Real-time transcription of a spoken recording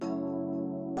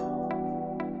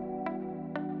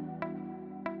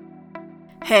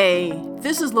Hey,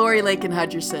 this is Lori Lakin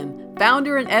Hutcherson,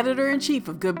 founder and editor-in-chief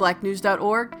of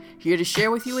GoodBlackNews.org, here to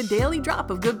share with you a daily drop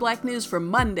of Good Black News for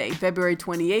Monday, February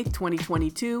 28,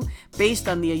 2022, based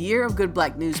on the A Year of Good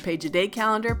Black News page-a-day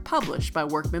calendar published by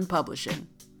Workman Publishing.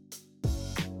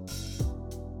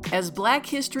 As Black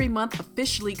History Month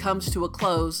officially comes to a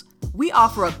close, we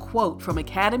offer a quote from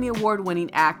Academy Award-winning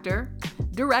actor,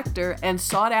 director, and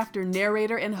sought-after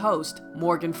narrator and host,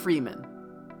 Morgan Freeman.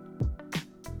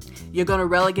 You're going to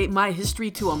relegate my history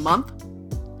to a month?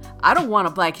 I don't want a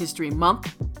Black History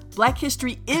Month. Black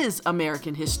history is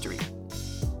American history.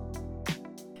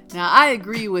 Now, I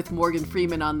agree with Morgan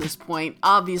Freeman on this point,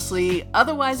 obviously,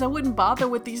 otherwise I wouldn't bother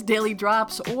with these daily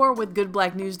drops or with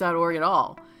goodblacknews.org at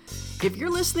all. If you're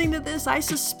listening to this, I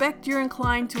suspect you're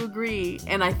inclined to agree,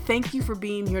 and I thank you for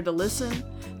being here to listen,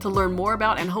 to learn more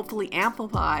about and hopefully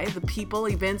amplify the people,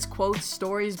 events, quotes,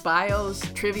 stories, bios,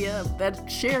 trivia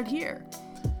that's shared here.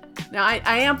 Now,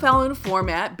 I am following a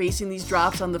format, basing these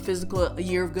drops on the physical A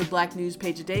Year of Good Black News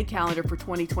page-a-day calendar for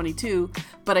 2022,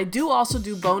 but I do also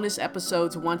do bonus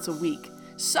episodes once a week.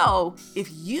 So, if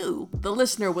you, the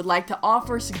listener, would like to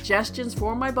offer suggestions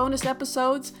for my bonus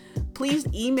episodes, please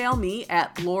email me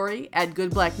at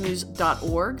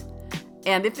lori@goodblacknews.org.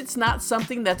 And if it's not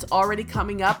something that's already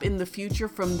coming up in the future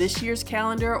from this year's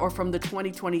calendar or from the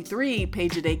 2023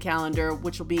 page-a-day calendar,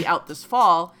 which will be out this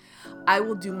fall, I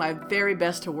will do my very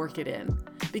best to work it in.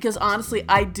 Because honestly,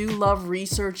 I do love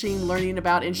researching, learning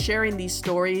about, and sharing these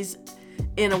stories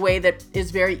in a way that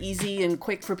is very easy and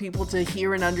quick for people to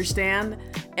hear and understand.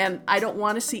 And I don't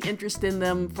want to see interest in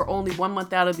them for only 1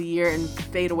 month out of the year and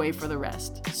fade away for the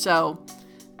rest. So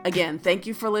again, thank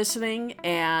you for listening.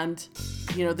 And,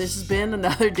 this has been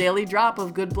another daily drop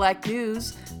of Good Black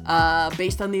News,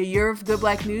 based on the Year of Good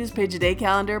Black News page-a-day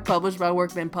calendar published by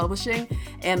Workman Publishing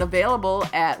and available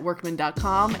at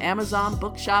workman.com, Amazon,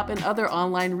 Bookshop, and other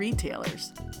online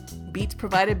retailers. Beats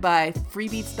provided by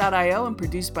freebeats.io and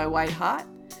produced by White Hot.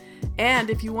 And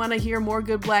if you want to hear more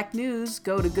Good Black News,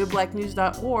 go to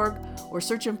goodblacknews.org or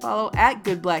search and follow at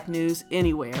Good Black News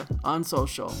anywhere on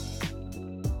social.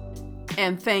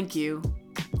 And thank you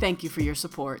for your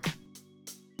support.